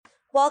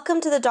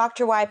Welcome to the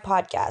Dr. Y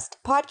podcast,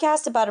 a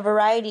podcast about a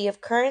variety of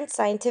current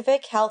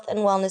scientific, health, and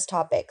wellness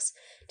topics.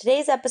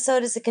 Today's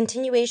episode is a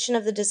continuation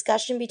of the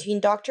discussion between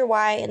Dr.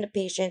 Y and a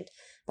patient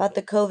about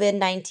the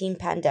COVID-19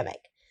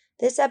 pandemic.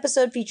 This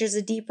episode features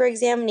a deeper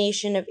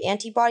examination of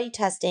antibody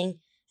testing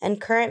and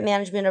current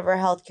management of our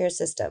healthcare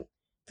system.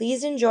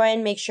 Please enjoy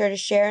and make sure to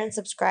share and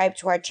subscribe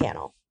to our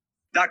channel.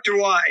 Dr.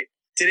 Y,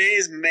 today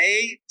is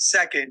May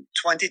 2nd,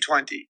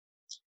 2020.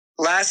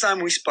 Last time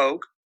we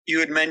spoke, you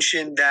had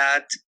mentioned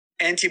that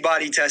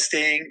antibody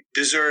testing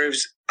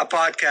deserves a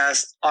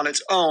podcast on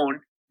its own,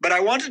 but I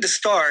wanted to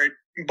start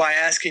by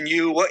asking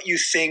you what you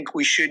think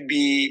we should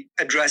be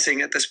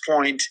addressing at this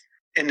point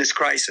in this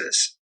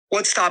crisis.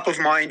 What's top of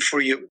mind for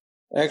you?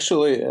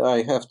 Actually,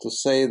 I have to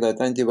say that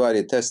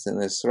antibody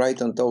testing is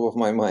right on top of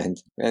my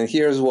mind. And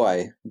here's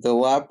why. The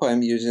lab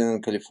I'm using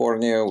in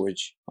California,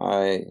 which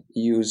I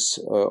use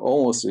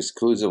almost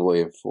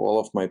exclusively for all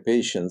of my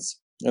patients,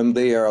 and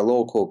they are a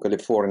local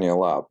California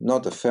lab,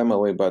 not a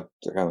family, but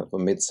kind of a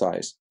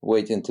mid-size,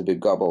 waiting to be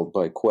gobbled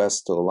by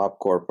Quest or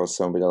LabCorp or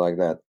somebody like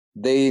that.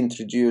 They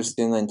introduced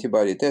in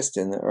antibody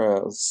testing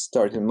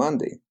starting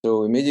Monday.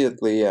 So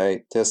immediately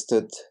I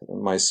tested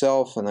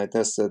myself, and I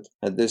tested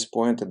at this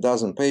point a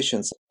dozen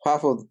patients.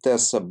 Half of the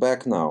tests are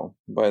back now.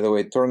 By the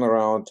way,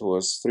 turnaround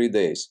was 3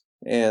 days.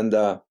 And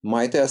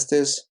my test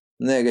is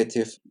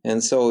negative,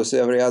 and so is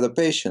every other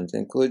patient,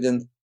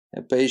 including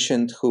a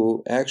patient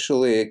who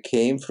actually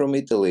came from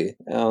Italy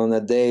on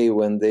a day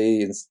when they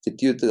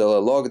instituted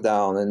a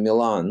lockdown in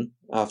Milan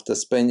after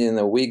spending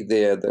a week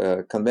there at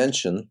the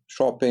convention,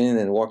 shopping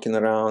and walking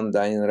around,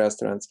 dining in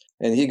restaurants.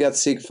 And he got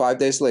sick 5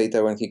 days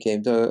later when he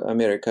came to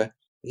America.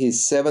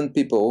 His 7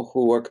 people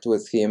who worked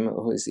with him,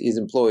 his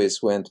employees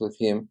went with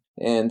him,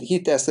 and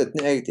he tested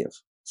negative.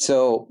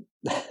 So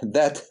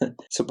that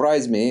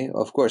surprised me.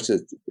 Of course,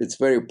 it's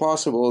very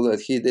possible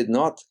that he did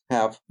not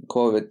have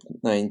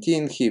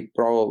COVID-19. He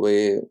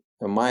probably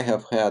might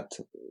have had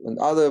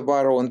another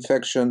viral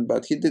infection,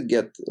 but he did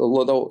get a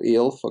little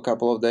ill for a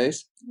couple of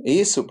days. He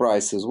is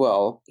surprised as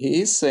well.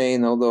 He is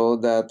saying, although,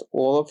 that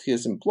all of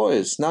his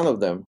employees, none of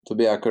them, to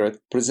be accurate,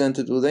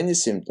 presented with any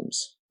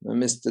symptoms. I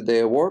missed a day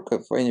of work,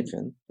 if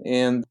anything.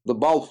 And the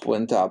bulb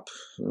went up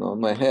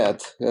on my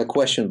head, a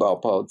question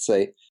bulb, I would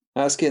say,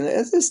 asking,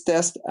 is this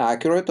test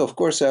accurate? Of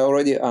course, I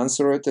already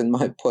answered it in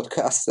my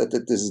podcast that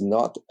it is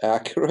not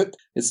accurate.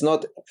 It's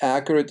not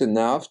accurate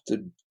enough to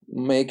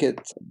make it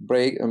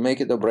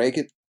or break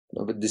it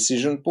of a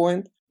decision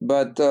point.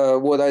 But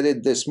what I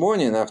did this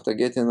morning after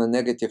getting a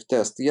negative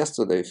test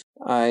yesterday,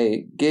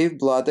 I gave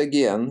blood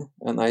again,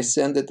 and I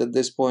sent it at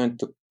this point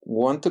to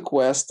one to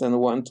Quest and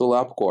one to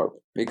LabCorp,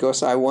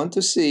 because I want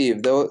to see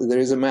if there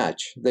is a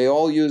match. They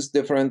all use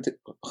different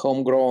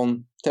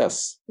homegrown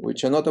tests,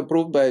 which are not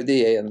approved by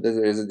FDA, and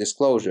there is a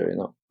disclosure,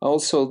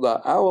 Also,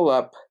 our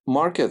lab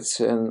markets,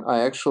 and I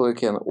actually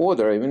can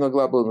order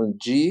immunoglobulin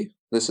G.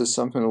 This is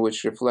something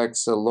which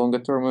reflects a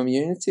longer-term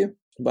immunity.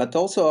 But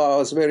also, I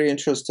was very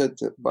interested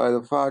by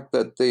the fact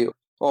that they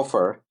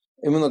offer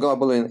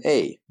immunoglobulin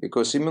A,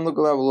 because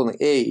immunoglobulin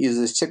A is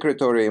a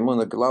secretory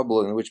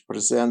immunoglobulin which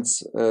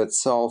presents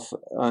itself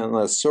on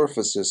the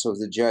surfaces of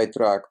the GI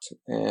tract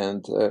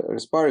and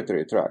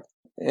respiratory tract.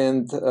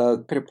 And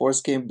reports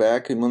came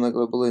back,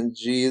 immunoglobulin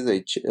G,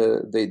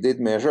 they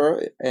did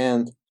measure,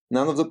 and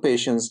none of the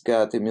patients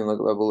got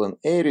immunoglobulin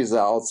A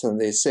results,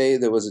 and they say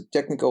there was a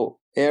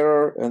technical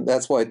error, and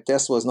that's why the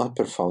test was not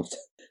performed.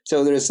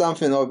 So there is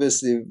something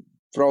obviously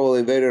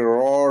probably very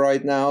raw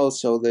right now,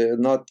 so they're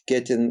not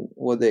getting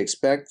what they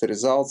expect, the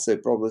results. They're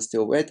probably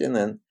still waiting,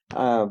 and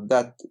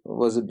that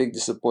was a big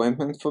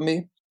disappointment for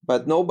me.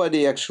 But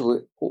nobody actually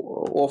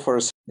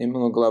offers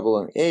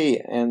immunoglobulin A,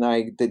 and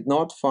I did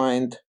not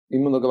find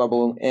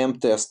immunoglobulin M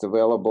test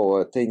available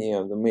at any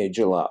of the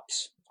major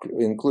labs,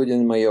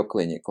 including Mayo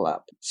Clinic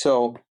lab.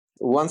 So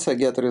once I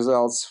get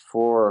results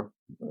for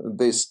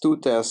these 2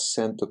 tests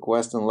sent to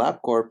Quest and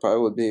LabCorp, I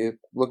would be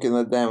looking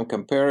at them,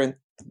 comparing,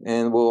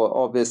 and will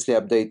obviously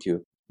update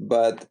you.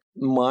 But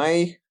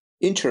my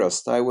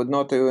interest, I would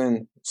not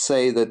even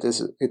say that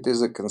it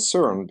is a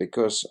concern,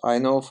 because I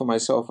know for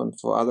myself and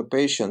for other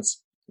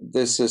patients,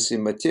 this is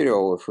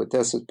immaterial. If we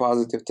test is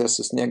positive, test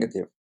is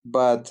negative.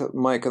 But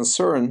my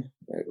concern,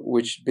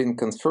 which has been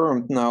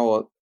confirmed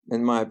now,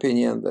 in my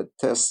opinion, that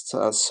tests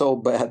are so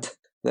bad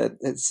that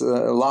it's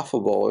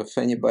laughable if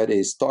anybody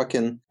is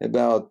talking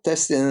about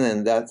testing,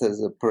 and that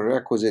is a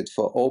prerequisite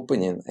for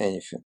opening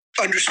anything.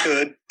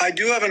 Understood. I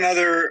do have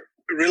another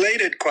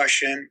related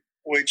question,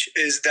 which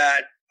is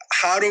that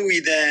how do we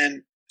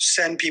then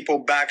send people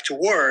back to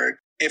work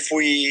if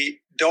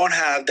we don't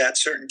have that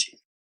certainty?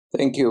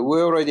 Thank you.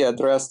 We already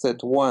addressed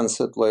it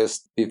once, at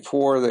least,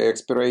 before the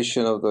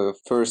expiration of the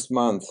first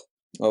month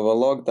of a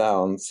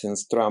lockdown,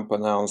 since Trump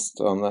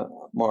announced on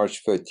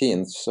March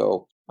 13th.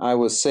 So I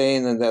was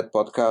saying in that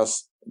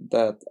podcast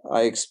that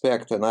I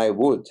expect, and I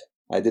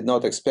did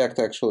not expect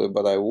actually,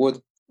 but I would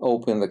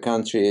open the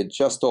country,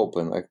 just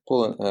open, like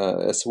pull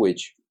a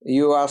switch.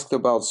 You asked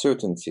about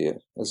certainty.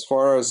 As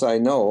far as I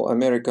know,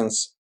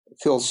 Americans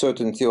feel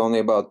certainty only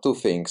about two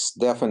things,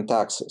 death and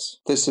taxes.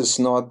 This is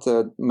not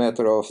a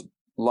matter of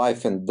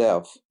life and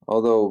death,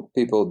 although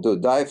people do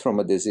die from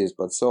a disease,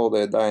 but so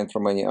they're dying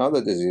from many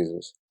other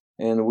diseases.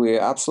 And we're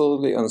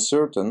absolutely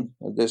uncertain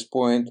at this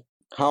point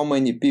how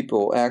many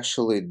people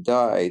actually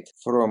died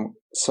from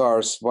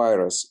SARS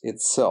virus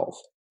itself.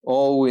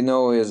 All we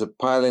know is a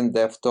piling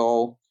death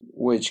toll,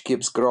 which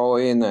keeps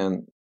growing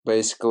and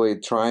basically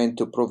trying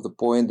to prove the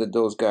point that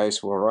those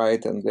guys were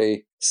right and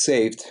they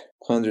saved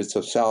hundreds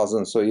of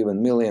thousands or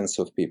even millions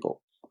of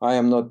people. I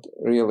am not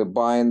really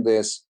buying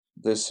this.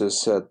 This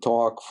is a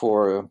talk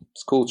for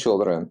school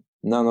children.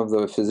 None of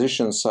the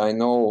physicians I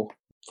know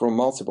from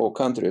multiple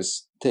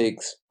countries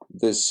takes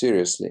this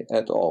seriously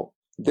at all.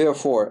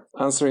 Therefore,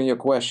 answering your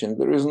question,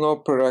 there is no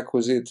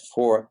prerequisite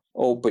for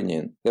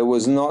opening. There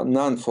was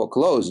none for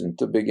closing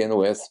to begin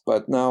with,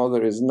 but now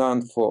there is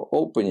none for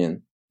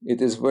opening. It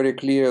is very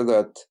clear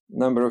that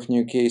number of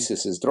new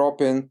cases is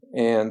dropping,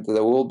 and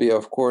there will be,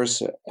 of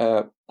course,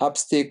 an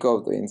upstick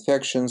of the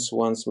infections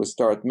once we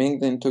start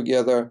mingling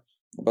together.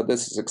 But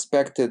this is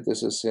expected.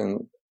 This is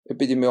in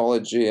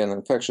epidemiology and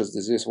infectious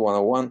disease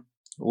 101.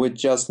 We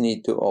just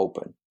need to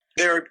open.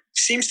 There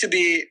seems to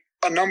be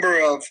a number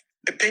of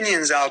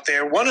opinions out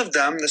there. One of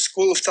them, the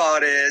school of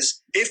thought,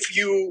 is if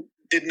you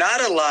did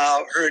not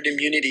allow herd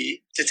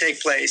immunity to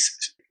take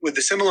place with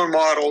a similar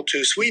model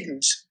to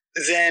Sweden's,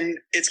 then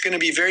it's going to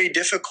be very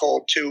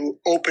difficult to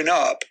open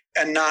up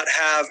and not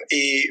have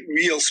a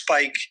real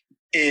spike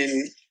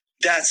in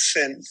deaths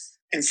and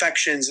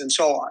infections and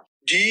so on.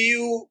 Do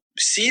you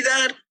see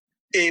that?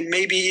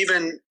 Maybe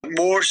even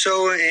more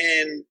so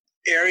in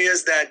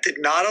areas that did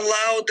not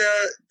allow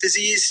the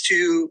disease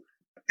to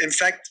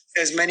infect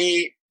as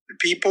many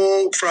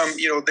people from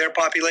their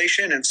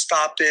population and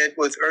stopped it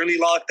with early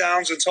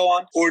lockdowns and so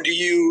on? Or do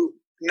you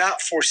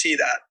not foresee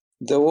that?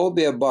 There will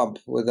be a bump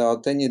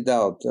without any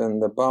doubt,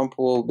 and the bump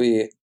will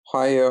be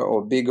higher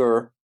or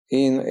bigger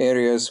in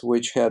areas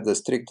which had the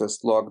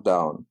strictest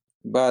lockdown.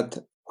 But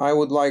I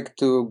would like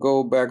to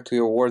go back to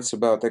your words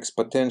about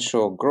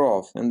exponential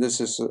growth, and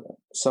this is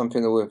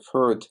something we've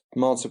heard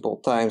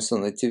multiple times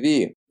on the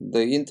TV.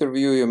 The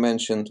interview you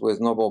mentioned with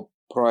Nobel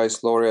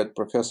Prize laureate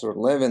Professor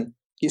Levin,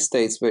 he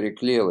states very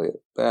clearly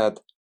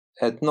that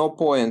at no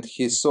point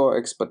he saw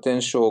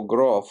exponential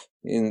growth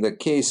in the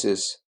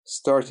cases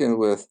starting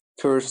with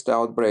first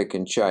outbreak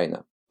in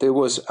China. There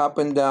was up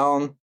and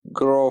down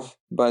growth,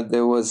 but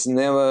there was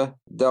never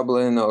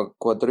doubling or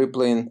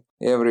quadrupling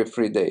every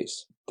 3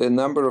 days. The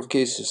number of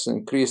cases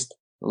increased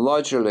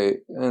largely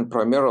and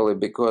primarily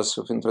because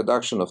of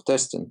introduction of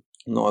testing,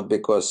 not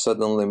because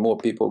suddenly more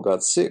people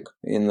got sick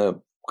in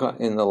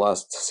the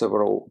last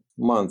several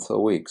months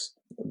or weeks.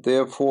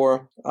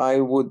 Therefore, I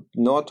would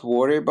not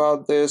worry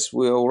about this.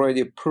 We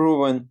already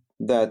proven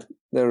that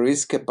there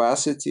is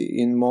capacity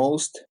in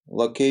most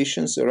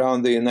locations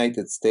around the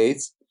United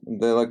States.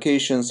 The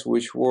locations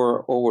which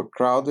were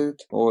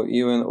overcrowded or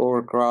even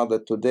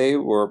overcrowded today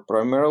were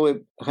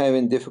primarily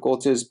having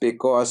difficulties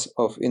because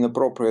of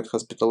inappropriate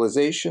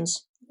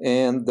hospitalizations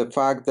and the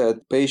fact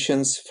that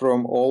patients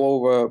from all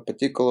over a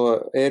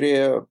particular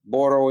area,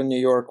 borough in New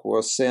York,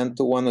 were sent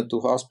to one or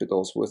two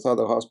hospitals with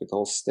other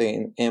hospitals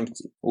staying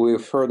empty.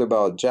 We've heard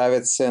about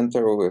Javits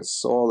Center. We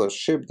saw the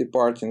ship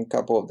departing a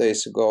couple of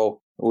days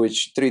ago,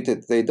 which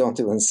treated, they don't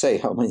even say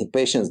how many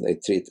patients they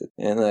treated.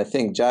 And I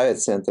think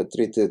Javits Center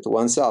treated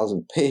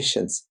 1,000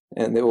 patients,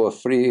 and there were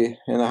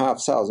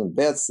 3,500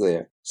 beds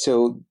there.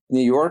 So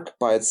New York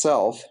by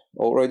itself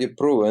already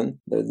proven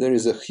that there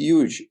is a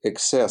huge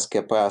excess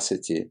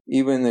capacity,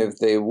 even if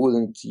they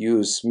wouldn't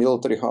use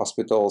military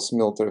hospitals,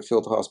 military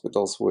field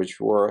hospitals,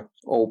 which were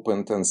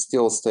opened and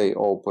still stay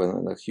open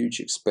at a huge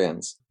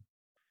expense.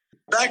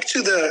 Back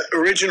to the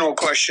original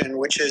question,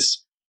 which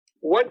is,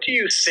 what do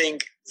you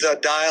think the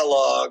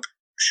dialogue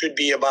should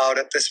be about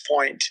at this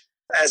point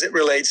as it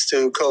relates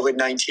to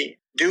COVID-19?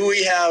 Do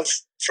we have,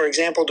 for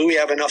example,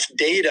 enough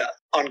data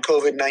on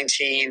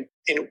COVID-19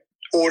 in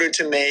order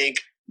to make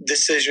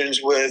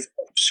decisions with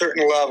a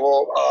certain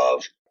level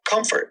of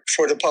comfort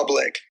for the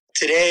public?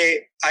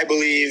 Today, I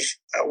believe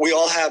we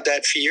all have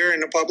that fear in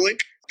the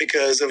public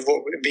because of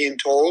what we're being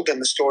told and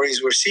the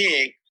stories we're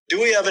seeing. Do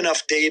we have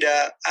enough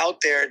data out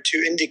there to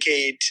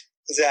indicate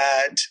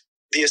that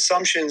the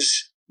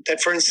assumptions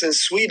that, for instance,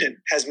 Sweden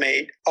has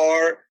made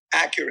are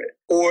accurate?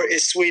 Or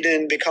is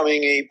Sweden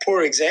becoming a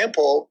poor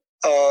example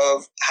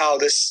of how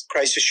this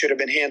crisis should have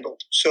been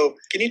handled? So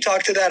can you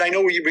talk to that? I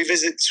know we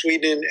revisit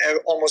Sweden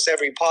almost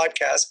every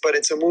podcast, but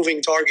it's a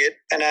moving target.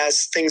 And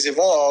as things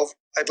evolve,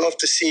 I'd love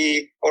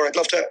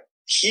to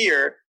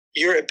hear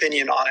your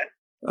opinion on it.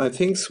 I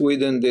think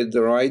Sweden did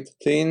the right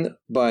thing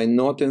by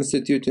not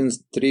instituting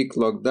strict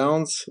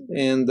lockdowns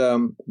and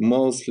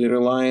mostly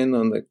relying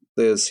on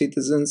the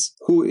citizens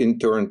who in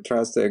turn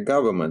trust their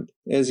government.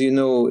 As you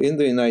know, in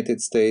the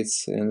United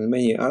States and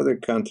many other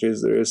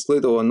countries, there is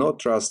little or no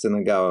trust in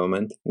the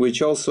government,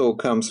 which also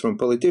comes from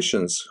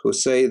politicians who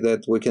say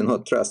that we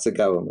cannot trust the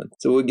government.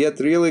 So we get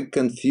really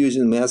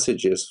confusing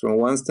messages from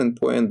one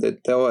standpoint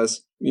that tell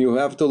us you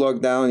have to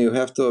lock down, you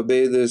have to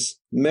obey these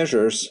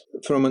measures.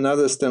 From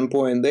another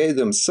standpoint, they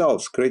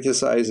themselves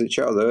criticize each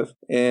other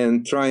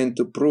and trying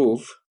to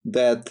prove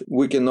that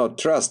we cannot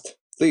trust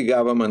the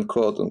government,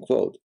 quote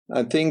unquote.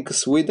 I think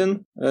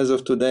Sweden, as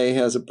of today,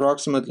 has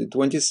approximately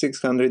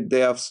 2,600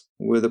 deaths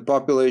with a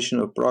population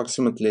of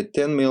approximately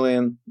 10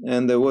 million.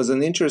 And there was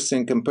an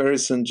interesting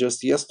comparison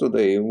just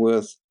yesterday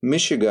with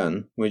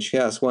Michigan, which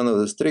has one of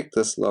the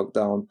strictest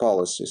lockdown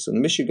policies. And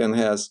Michigan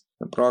has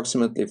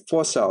approximately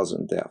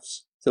 4,000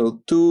 deaths.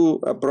 So two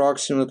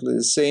approximately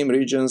the same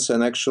regions.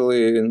 And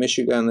actually in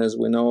Michigan, as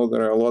we know,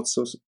 there are lots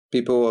of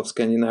people of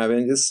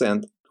Scandinavian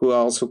descent who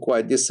are also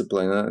quite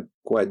disciplined,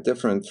 quite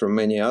different from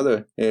many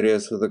other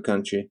areas of the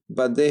country.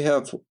 But they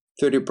have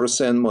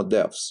 30% more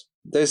deaths.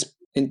 This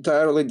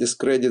entirely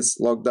discredits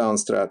lockdown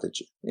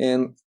strategy.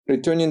 And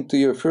returning to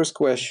your first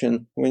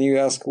question, when you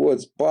ask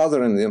what's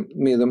bothering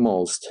me the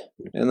most,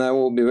 and I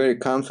will be very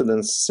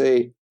confident to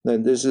say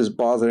that this is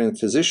bothering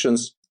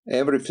physicians,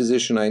 every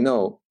physician I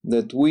know,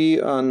 that we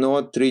are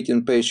not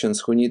treating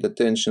patients who need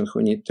attention,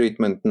 who need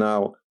treatment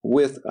now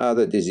with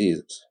other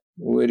diseases.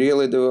 We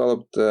really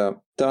developed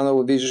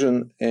tunnel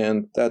vision,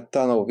 and that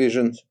tunnel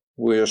vision,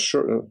 we are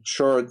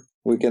short.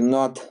 We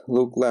cannot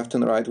look left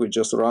and right. We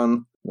just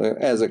run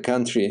as a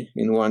country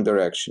in one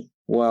direction,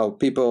 while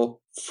people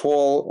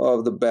fall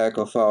off the back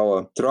of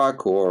our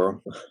truck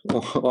or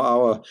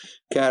our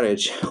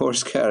carriage,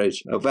 horse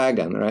carriage, a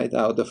wagon, right,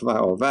 out of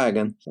our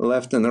wagon,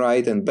 left and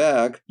right and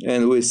back,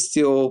 and we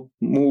still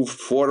move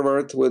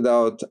forward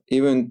without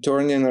even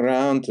turning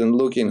around and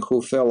looking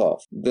who fell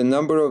off. The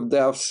number of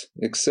deaths,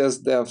 excess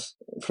deaths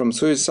from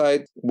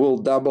suicide, will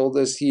double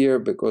this year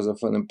because of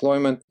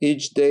unemployment.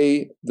 Each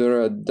day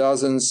there are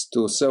dozens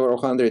to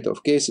several hundred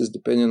of cases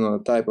depending on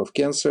the type of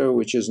cancer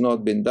which has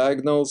not been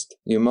diagnosed.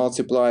 You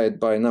multiply it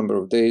by number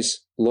of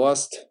days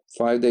lost,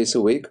 5 days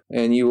a week,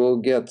 and you will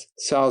get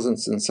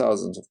thousands and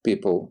thousands of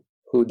people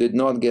who did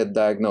not get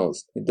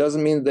diagnosed. It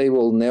doesn't mean they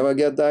will never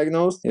get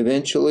diagnosed.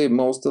 Eventually,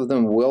 most of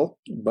them will,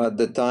 but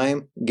the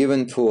time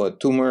given for a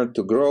tumor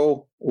to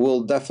grow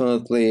will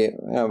definitely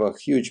have a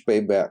huge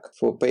payback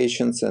for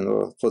patients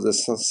and for the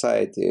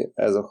society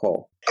as a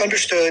whole.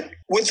 Understood.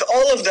 With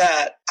all of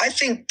that, I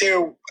think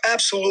there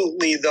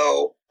absolutely,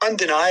 though,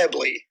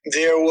 undeniably,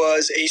 there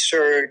was a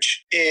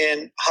surge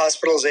in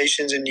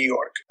hospitalizations in New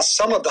York.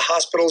 Some of the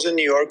hospitals in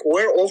New York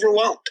were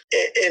overwhelmed,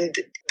 and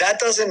that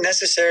doesn't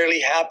necessarily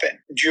happen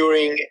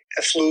during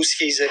a flu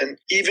season,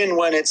 even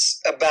when it's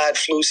a bad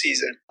flu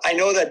season. I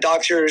know that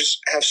doctors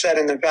have said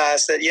in the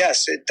past that,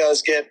 yes, it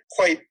does get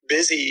quite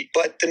busy,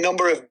 but the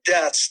number of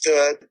deaths,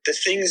 the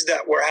things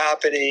that were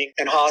happening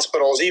in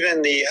hospitals,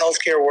 even the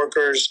healthcare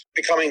workers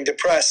becoming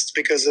depressed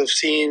because of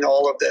seeing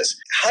all of this.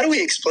 How do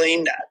we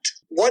explain that?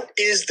 What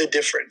is the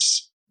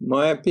difference?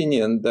 My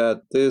opinion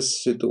that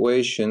this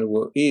situation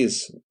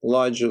is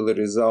largely the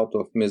result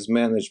of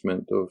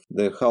mismanagement of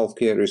the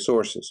healthcare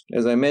resources.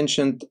 As I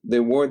mentioned,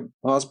 there were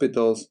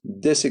hospitals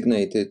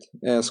designated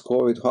as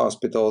COVID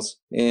hospitals,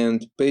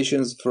 and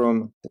patients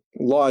from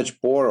large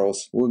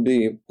boroughs would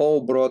be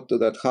all brought to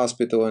that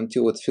hospital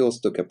until it fills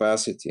to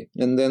capacity.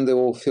 And then they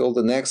will fill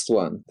the next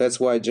one. That's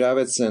why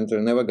Javits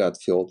Center never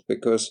got filled,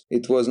 because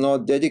it was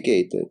not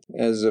dedicated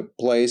as a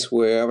place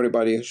where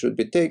everybody should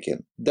be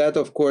taken. That,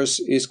 of course,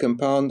 is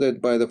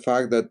compounded by the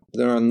fact that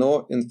there are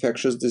no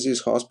infectious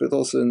disease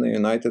hospitals in the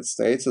United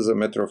States as a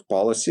matter of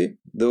policy.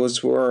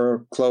 Those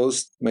were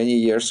closed many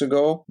years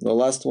ago. The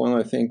last one,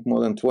 I think,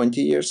 more than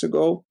 20 years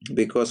ago,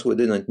 because we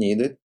didn't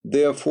need it.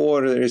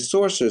 Therefore, the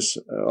resources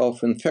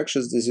of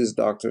infectious disease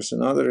doctors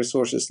and other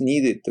resources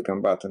needed to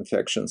combat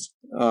infections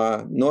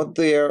are not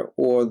there,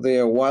 or they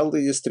are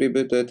widely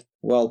distributed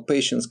while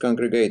patients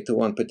congregate to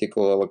one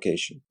particular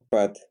location.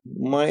 But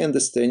my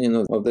understanding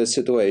of the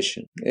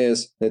situation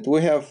is that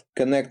we have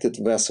connected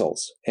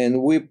vessels,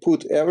 and we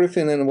put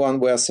everything in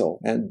one vessel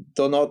and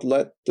do not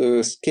let to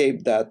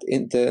escape that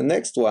into the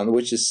next one,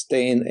 which is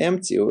staying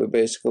empty. We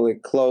basically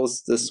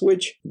close the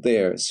switch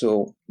there.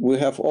 So we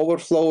have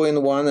overflow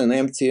in one and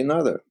empty in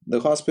another. The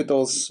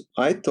hospitals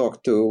I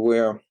talk to,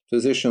 where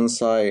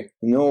physicians I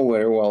know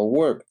very well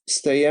work,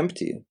 stay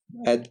empty.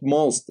 At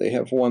most, they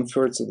have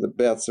 1/3 of the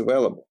beds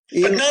available.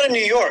 But not in New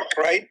York,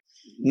 right?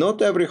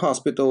 Not every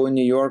hospital in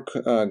New York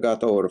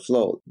got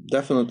overflowed.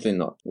 Definitely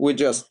not. We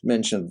just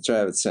mentioned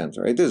Javits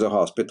Center. It is a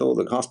hospital,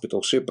 the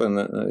hospitalship and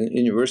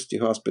university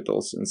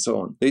hospitals and so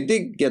on. They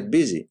did get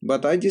busy,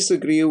 but I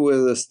disagree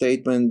with the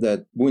statement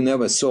that we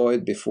never saw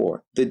it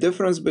before. The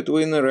difference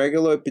between a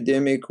regular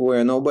epidemic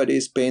where nobody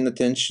is paying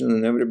attention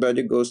and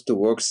everybody goes to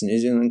work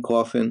sneezing and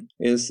coughing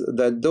is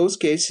that those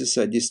cases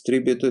are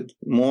distributed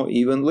more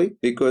evenly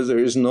because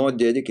there is no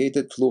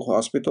dedicated flu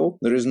hospital.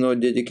 There is no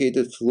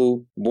dedicated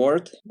flu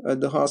ward at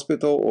the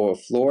hospital or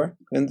floor,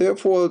 and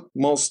therefore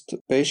most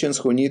patients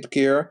who need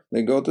care,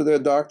 they go to their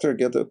doctor,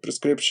 get a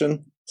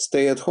prescription,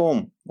 stay at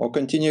home or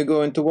continue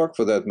going to work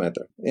for that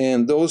matter.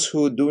 And those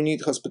who do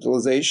need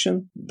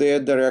hospitalization, they are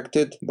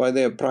directed by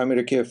their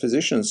primary care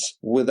physicians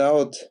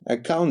without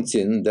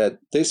accounting that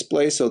this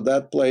place or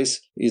that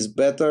place is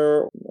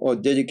better or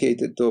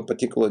dedicated to a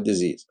particular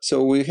disease.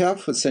 So we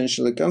have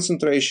essentially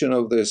concentration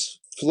of this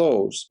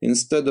flows.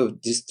 Instead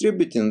of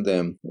distributing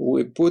them,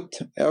 we put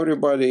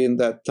everybody in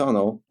that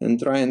tunnel and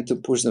trying to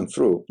push them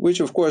through, which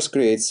of course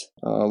creates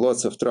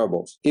lots of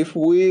troubles. If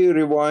we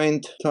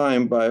rewind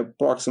time by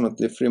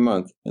approximately 3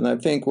 months, and I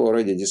think we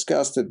already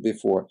discussed it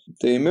before,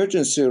 the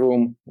emergency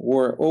room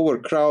were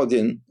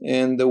overcrowding,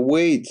 and the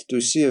wait to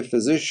see a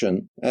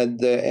physician at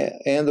the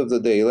end of the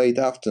day, late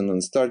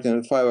afternoon, starting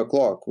at 5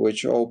 o'clock,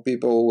 which all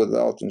people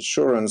without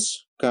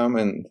insurance come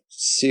and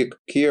seek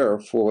care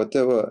for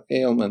whatever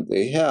ailment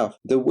they have,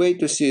 the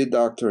wait to see a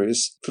doctor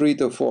is 3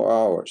 to 4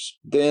 hours.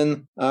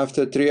 Then,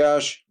 after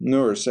triage,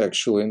 nurse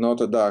actually, not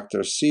a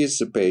doctor, sees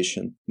the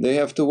patient, they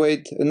have to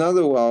wait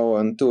another hour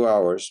and 2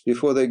 hours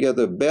before they get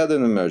a bed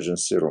in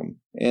emergency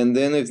room. And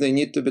then if they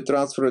need to be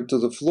transferred to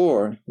the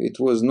floor, it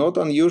was not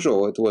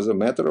unusual, it was a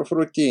matter of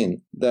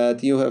routine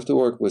that you have to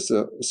work with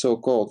a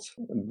so-called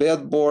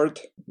bed board,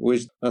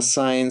 which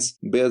assigns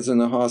beds in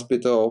the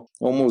hospital,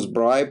 almost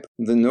bribe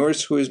the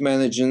nurse who is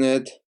managing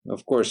it.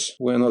 Of course,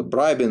 we're not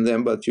bribing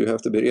them, but you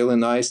have to be really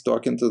nice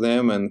talking to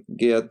them and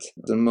get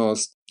the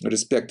most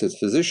respected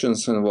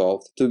physicians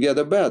involved to get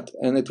a bed.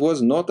 And it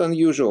was not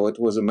unusual. It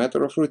was a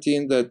matter of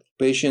routine that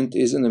patient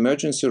is in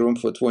emergency room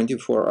for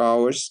 24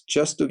 hours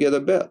just to get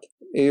a bed.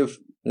 If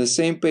the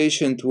same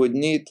patient would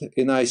need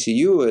an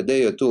ICU a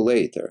day or two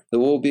later, there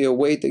will be a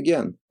wait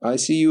again.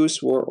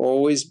 ICUs were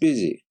always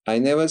busy. I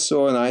never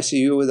saw an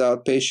ICU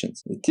without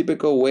patients. The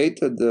typical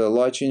wait at the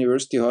large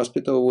university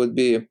hospital would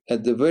be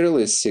at the very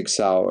least 6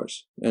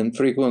 hours, and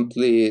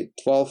frequently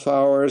 12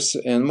 hours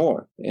and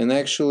more. And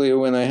actually,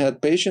 when I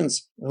had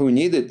patients who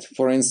needed,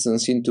 for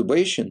instance,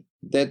 intubation,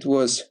 that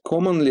was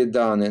commonly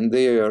done in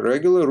their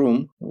regular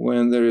room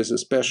when there is a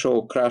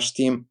special crash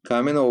team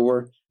coming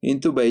over,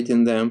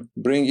 intubating them,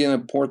 bringing a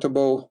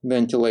portable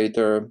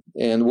ventilator,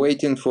 and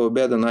waiting for a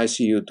bed in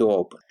ICU to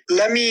open.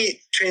 Let me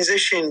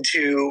transition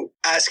to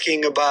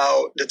asking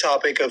about the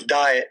topic of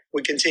diet.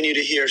 We continue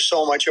to hear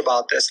so much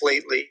about this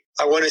lately.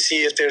 I want to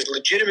see if there's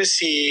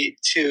legitimacy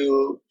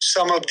to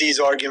some of these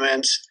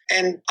arguments,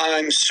 and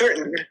I'm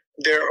certain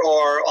there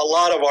are a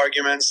lot of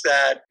arguments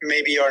that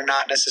maybe are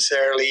not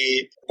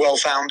necessarily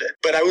well-founded.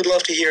 But I would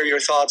love to hear your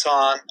thoughts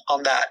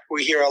on that.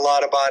 We hear a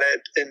lot about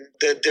it in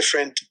the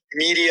different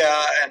media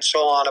and so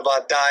on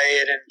about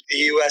diet and the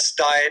U.S.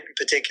 diet in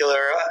particular.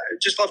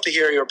 Just love to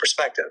hear your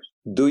perspective.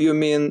 Do you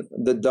mean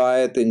the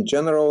diet in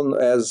general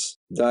as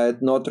diet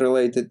not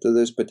related to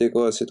this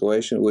particular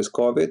situation with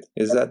COVID?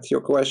 Is that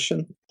your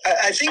question?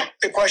 I think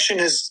the question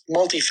is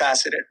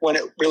multifaceted when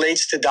it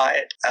relates to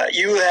diet.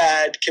 You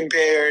had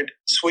compared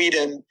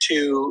Sweden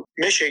to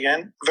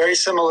Michigan, very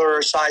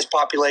similar size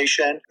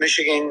population,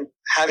 Michigan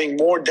having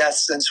more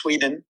deaths than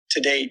Sweden to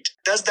date.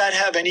 Does that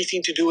have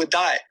anything to do with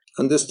diet?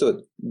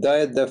 Understood.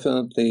 Diet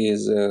definitely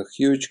is a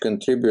huge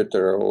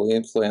contributor or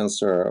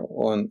influencer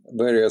on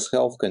various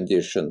health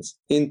conditions.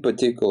 In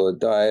particular,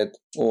 diet,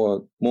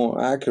 or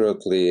more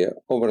accurately,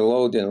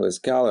 overloading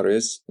with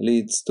calories,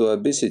 leads to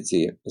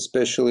obesity,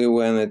 especially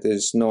when it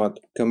is not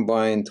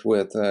combined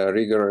with a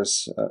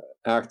rigorous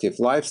active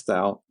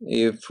lifestyle.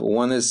 If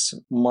one is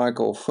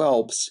Michael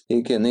Phelps,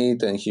 he can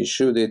eat and he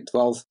should eat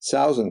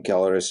 12,000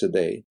 calories a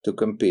day to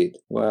compete.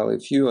 Well,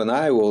 if you and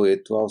I will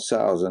eat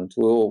 12,000,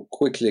 we will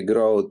quickly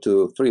grow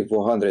to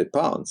 300-400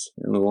 pounds,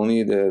 and we'll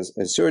need a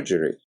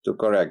surgery to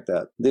correct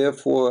that.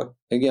 Therefore,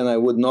 again, I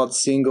would not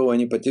single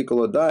any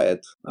particular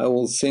diet. I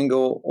will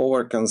single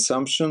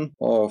overconsumption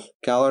of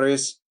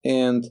calories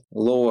and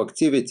low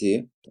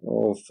activity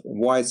of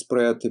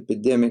widespread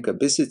epidemic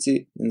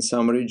obesity in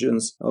some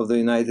regions of the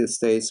United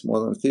States. More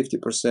than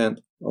 50%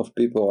 of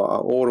people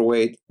are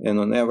overweight, and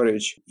on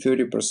average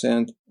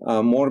 30%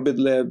 are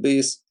morbidly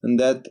obese, and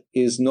that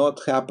is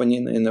not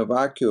happening in a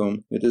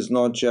vacuum. It is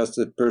not just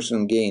a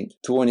person gained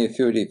 20,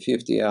 30,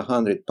 50,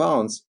 100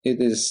 pounds.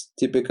 It is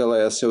typically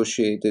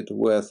associated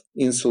with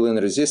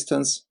insulin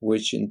resistance,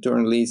 which in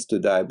turn leads to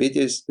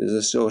diabetes, is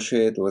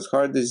associated with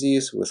heart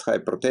disease, with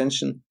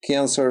hypertension,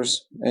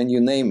 cancers, and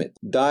you name it.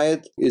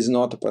 Diet is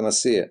not a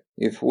panacea.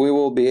 If we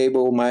will be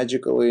able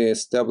magically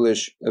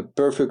establish a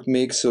perfect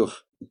mix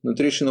of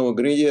nutritional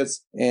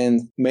ingredients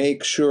and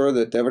make sure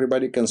that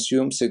everybody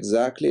consumes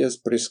exactly as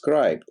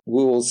prescribed,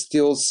 we will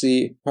still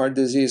see heart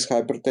disease,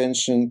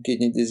 hypertension,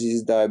 kidney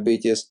disease,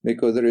 diabetes,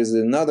 because there is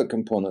another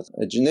component,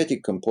 a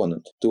genetic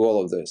component to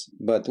all of this.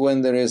 But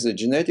when there is a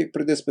genetic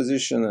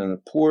predisposition and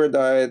a poor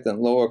diet and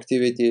low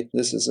activity,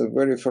 this is a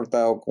very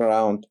fertile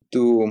ground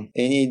to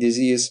any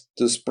disease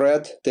to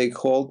spread, take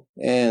hold,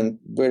 and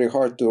very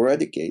hard to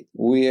eradicate.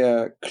 We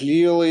are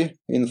clearly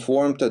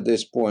informed at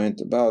this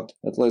point about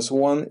at least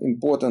one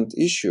important important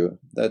issue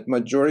that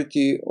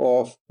majority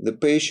of the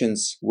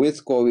patients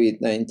with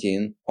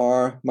COVID-19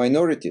 are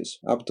minorities,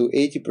 up to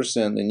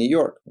 80% in New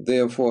York.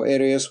 Therefore,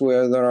 areas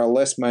where there are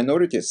less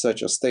minorities,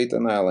 such as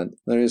Staten Island,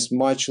 there is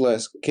much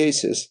less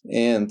cases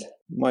and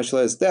much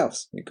less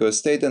deaths, because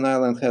Staten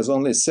Island has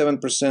only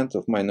 7%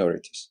 of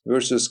minorities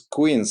versus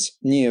Queens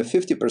near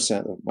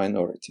 50% of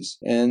minorities.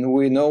 And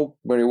we know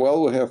very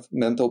well, we have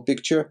mental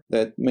picture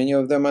that many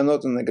of them are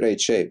not in a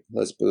great shape,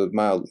 let's put it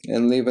mildly,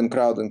 and live in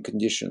crowded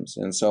conditions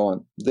and so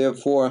on.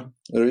 Therefore,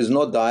 there is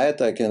no diet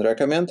I can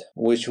recommend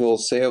which will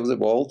save the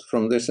world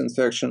from this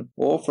infection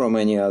or from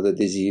any other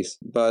disease.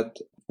 But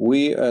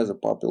we as a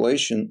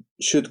population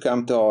should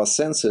come to our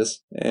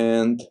senses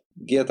and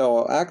get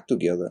our act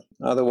together.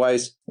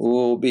 Otherwise, we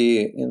will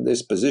be in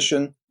this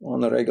position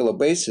on a regular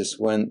basis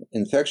when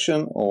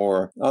infection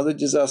or other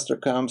disaster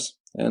comes,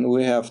 and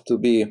we have to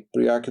be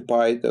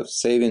preoccupied of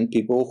saving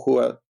people who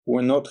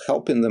were not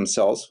helping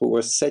themselves, who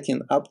were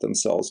setting up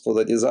themselves for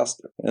the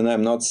disaster. And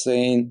I'm not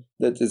saying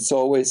that it's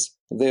always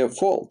their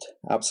fault.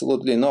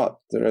 Absolutely not.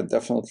 There are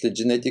definitely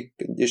genetic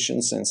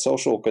conditions and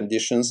social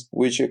conditions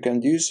which are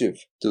conducive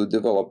to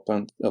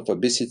development of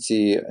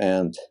obesity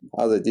and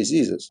other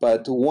diseases.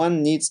 But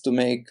one needs to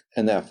make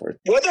an effort.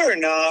 Whether or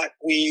not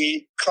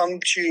we come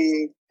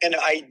to an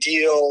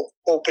ideal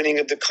opening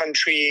of the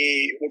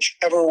country,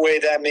 whichever way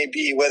that may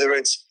be, whether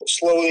it's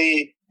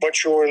slowly but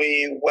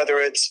surely, whether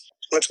it's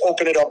let's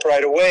open it up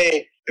right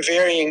away,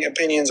 varying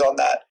opinions on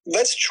that.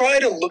 Let's try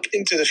to look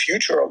into the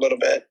future a little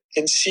bit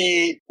and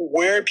see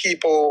where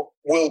people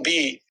will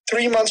be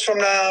 3 months from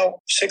now,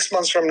 6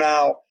 months from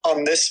now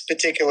on this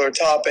particular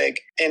topic,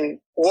 and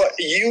what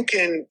you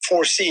can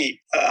foresee.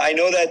 I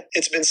know that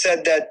it's been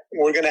said that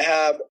we're going to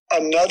have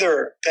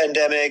another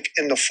pandemic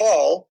in the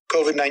fall,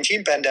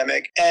 COVID-19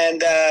 pandemic,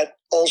 and that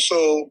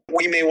also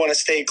we may want to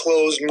stay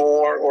closed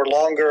more or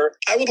longer.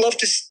 I would love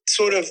to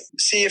sort of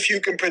see if you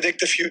can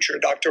predict the future,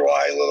 Dr.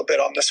 Y, a little bit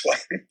on this one.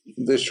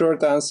 The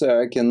short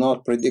answer, I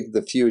cannot predict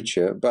the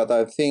future, but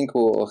I think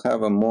we'll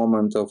have a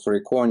moment of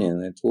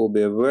reckoning. It will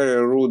be a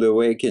very rude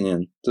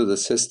awakening to the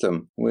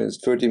system with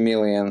 30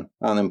 million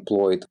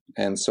unemployed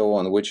and so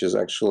on, which is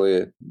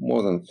actually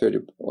more than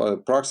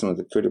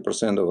approximately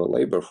 30% of the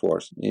labor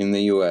force in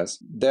the US.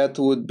 That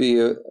would be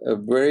a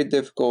very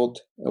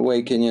difficult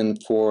awakening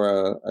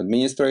for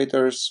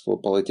administrators,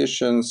 for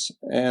politicians,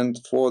 and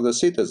for the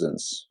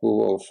citizens who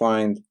will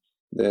find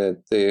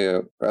that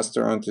the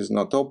restaurant is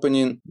not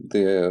opening,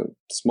 the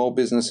small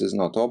business is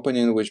not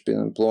opening, which been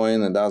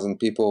employing 1,000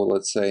 people,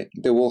 let's say.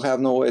 They will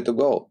have nowhere to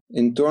go.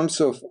 In terms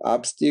of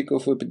upstick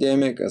of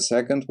epidemic, a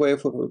second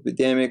wave of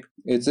epidemic,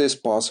 it is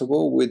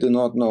possible. We do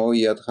not know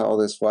yet how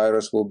this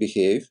virus will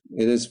behave.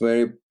 It is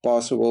very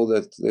possible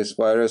that this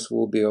virus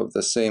will be of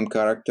the same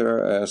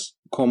character as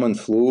common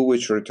flu,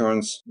 which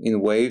returns in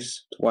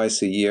waves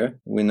twice a year.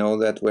 We know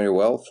that very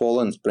well. Fall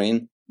and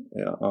spring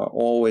are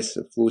always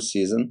a flu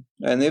season.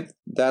 And if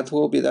that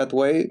will be that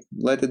way,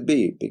 let it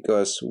be,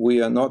 because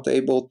we are not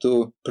able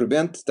to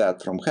prevent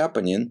that from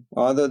happening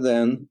other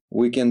than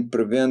we can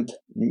prevent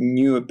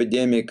new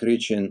epidemic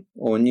reaching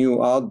or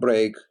new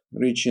outbreak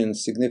reaching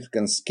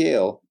significant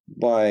scale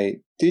by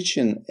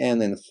teaching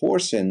and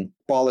enforcing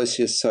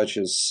policies such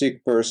as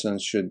sick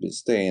persons should be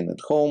staying at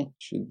home,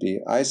 should be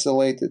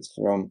isolated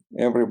from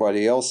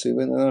everybody else,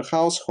 even in a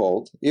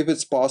household, if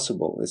it's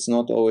possible. It's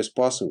not always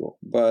possible,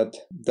 but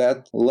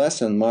that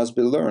lesson must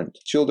be learned.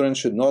 Children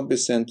should not be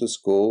sent to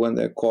school when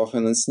they're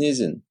coughing and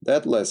sneezing.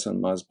 That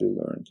lesson must be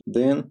learned.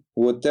 Then,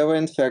 whatever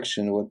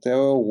infection,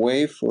 whatever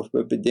wave of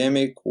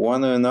epidemic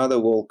one or another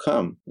will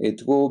come,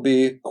 it will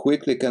be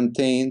quickly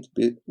contained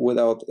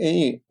without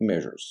any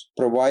measures,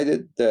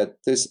 provided that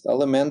this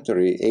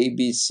elementary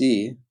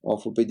ABC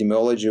of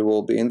epidemiology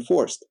will be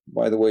enforced,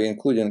 by the way,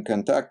 including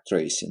contact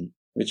tracing,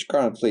 which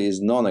currently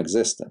is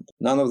non-existent.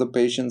 None of the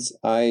patients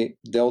I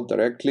dealt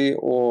directly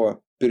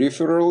or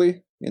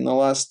peripherally in the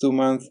last 2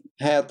 months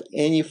had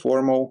any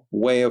formal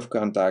way of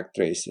contact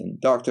tracing.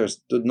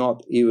 Doctors did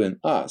not even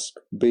ask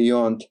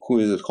beyond who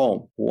is at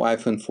home,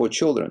 wife and 4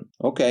 children.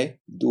 Okay,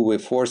 do we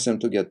force them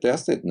to get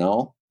tested?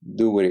 No.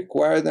 Do we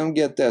require them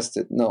get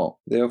tested? No.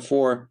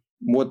 Therefore,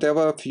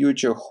 whatever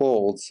future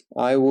holds,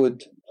 I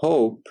would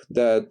hope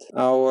that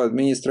our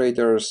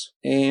administrators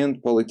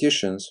and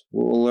politicians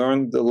will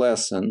learn the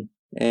lesson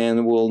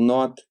and will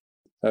not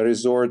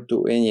resort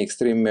to any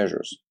extreme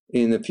measures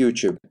in the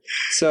future.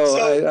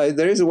 So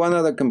there is one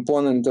other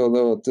component,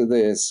 although, to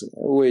this,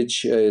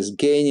 which is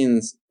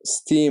gaining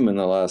steam in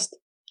the last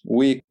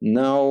week.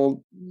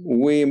 Now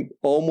we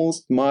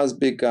almost must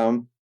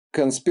become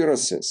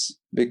conspiracists,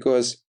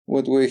 because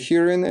what we're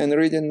hearing and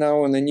reading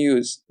now on the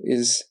news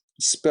is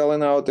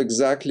spelling out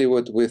exactly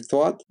what we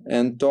thought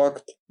and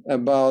talked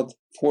about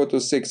 4 to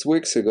 6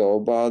 weeks ago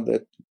about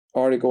that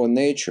article in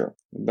Nature,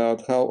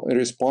 about how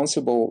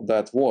irresponsible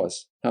that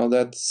was, how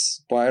that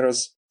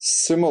virus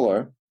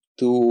similar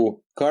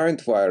to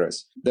current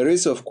virus. There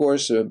is, of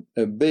course,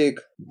 a big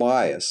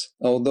bias,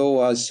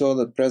 although I saw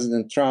that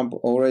President Trump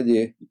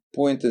already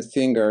pointed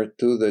finger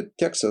to the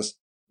Texas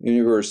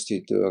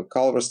University, to a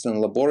Culverson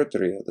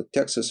laboratory at the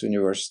Texas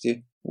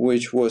University,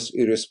 which was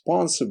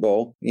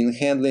irresponsible in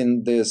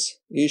handling this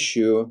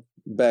issue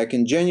back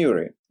in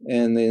January.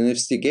 And the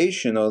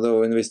investigation,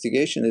 although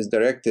investigation is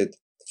directed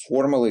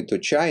formally to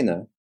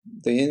China,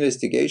 the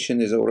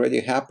investigation is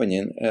already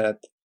happening at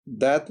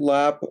that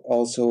lab,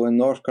 also in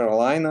North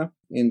Carolina,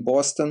 in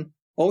Boston.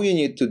 All you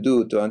need to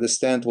do to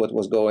understand what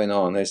was going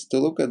on is to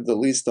look at the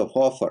list of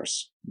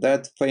authors.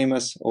 That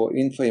famous or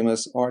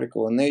infamous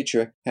article in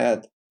Nature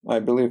had, I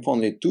believe,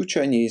 only 2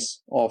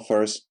 Chinese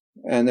authors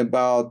and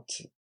about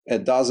a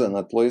dozen,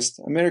 at least,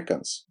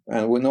 Americans.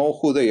 And we know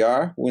who they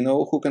are. We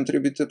know who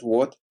contributed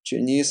what.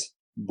 Chinese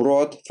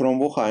brought from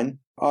Wuhan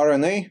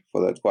RNA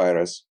for that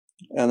virus.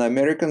 And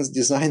Americans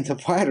designed the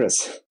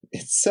virus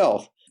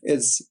itself.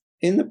 It's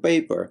in the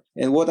paper.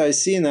 And what I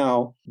see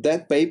now,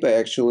 that paper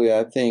actually,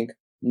 I think,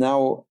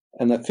 now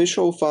an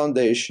official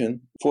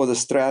foundation for the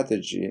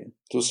strategy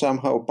to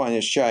somehow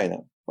punish China.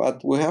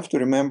 But we have to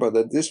remember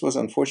that this was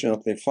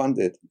unfortunately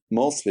funded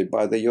mostly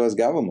by the US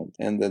government,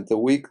 and that a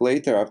week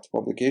later after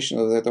publication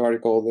of that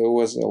article, there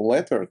was a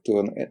letter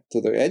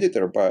to the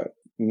editor by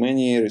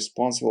many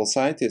responsible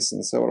scientists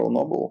and several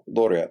Nobel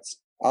laureates,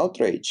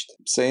 outraged,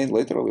 saying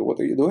literally, what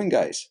are you doing,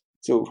 guys?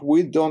 So if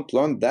we don't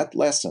learn that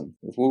lesson,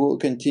 if we will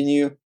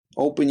continue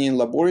opening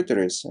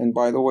laboratories, and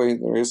by the way,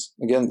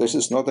 this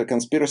is not a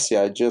conspiracy.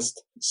 I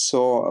just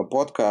saw a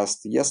podcast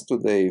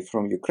yesterday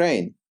from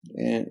Ukraine.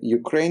 And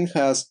Ukraine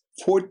has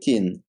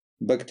 14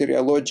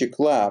 bacteriologic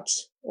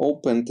labs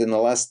opened in the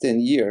last 10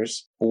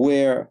 years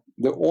where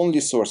the only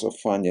source of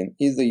funding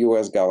is the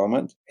US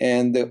government,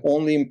 and the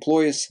only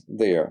employees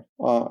there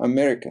are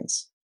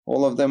Americans.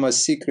 All of them are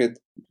secret.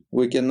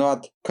 We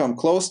cannot come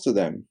close to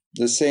them.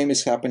 The same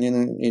is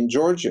happening in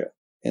Georgia.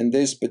 And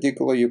this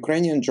particular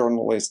Ukrainian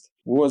journalist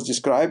was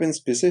describing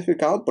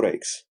specific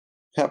outbreaks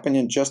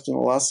happening just in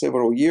the last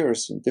several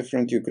years in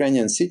different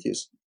Ukrainian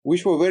cities,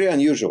 which were very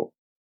unusual.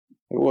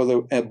 There was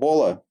an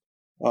Ebola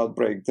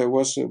outbreak. There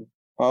was an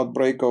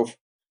outbreak of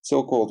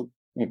so-called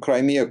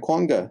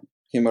Crimea-Congo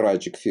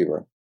hemorrhagic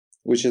fever,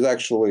 which is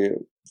actually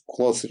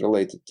closely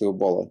related to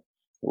Ebola.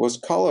 It was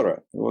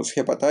cholera. It was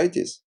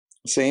hepatitis.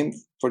 Same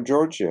for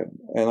Georgia.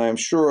 And I'm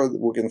sure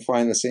we can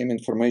find the same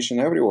information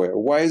everywhere.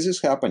 Why is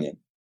this happening?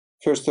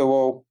 First of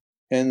all,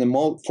 and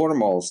the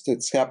foremost,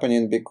 it's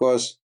happening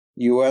because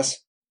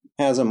U.S.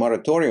 has a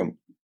moratorium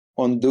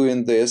on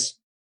doing this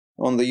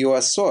on the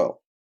U.S.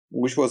 soil,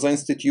 which was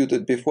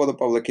instituted before the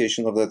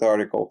publication of that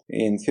article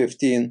in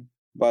 2015,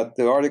 but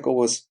the article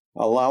was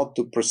allowed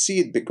to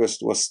proceed because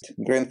it was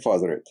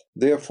grandfathered.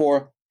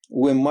 Therefore,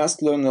 we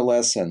must learn a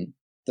lesson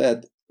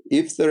that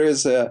if there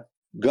is a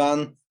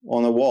gun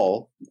on a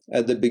wall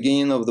at the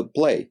beginning of the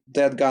play,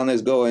 that gun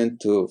is going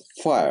to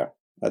fire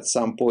at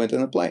some point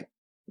in the play.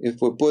 If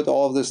we put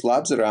all of these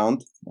labs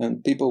around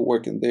and people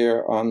working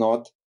there are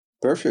not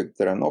perfect,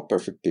 there are not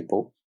perfect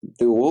people,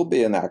 there will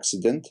be an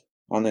accident,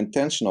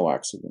 unintentional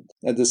accident.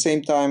 At the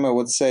same time, I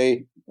would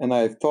say, and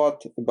I've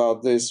thought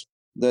about this,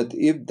 that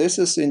if this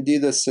is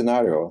indeed a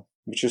scenario,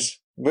 which is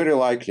very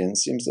likely, and it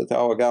seems that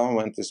our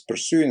government is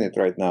pursuing it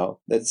right now,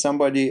 that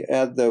somebody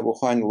at the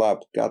Wuhan lab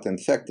got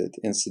infected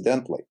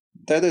incidentally,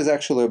 that is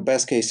actually a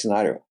best case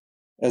scenario.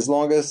 As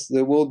long as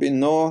there will be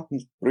no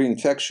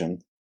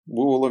reinfection,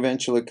 we will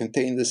eventually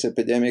contain this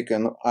epidemic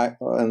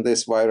and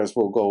this virus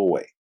will go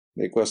away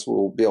because we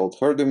will build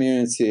herd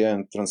immunity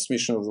and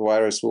transmission of the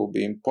virus will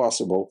be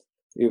impossible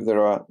if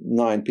there are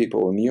 9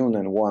 people immune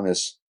and 1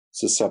 is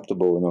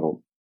susceptible in a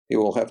room. You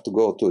will have to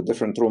go to a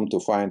different room to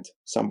find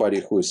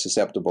somebody who is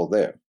susceptible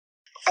there.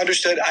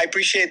 Understood. I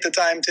appreciate the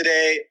time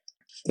today.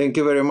 Thank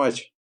you very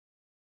much.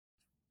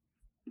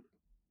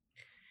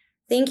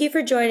 Thank you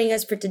for joining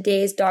us for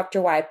today's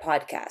Dr. Y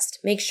podcast.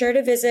 Make sure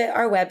to visit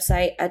our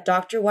website at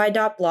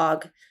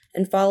dry.blog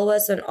and follow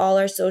us on all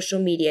our social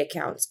media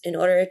accounts in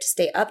order to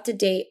stay up to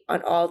date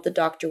on all of the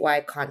Dr. Y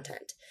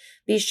content.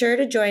 Be sure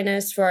to join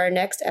us for our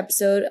next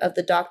episode of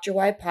the Dr.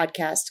 Y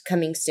podcast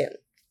coming soon.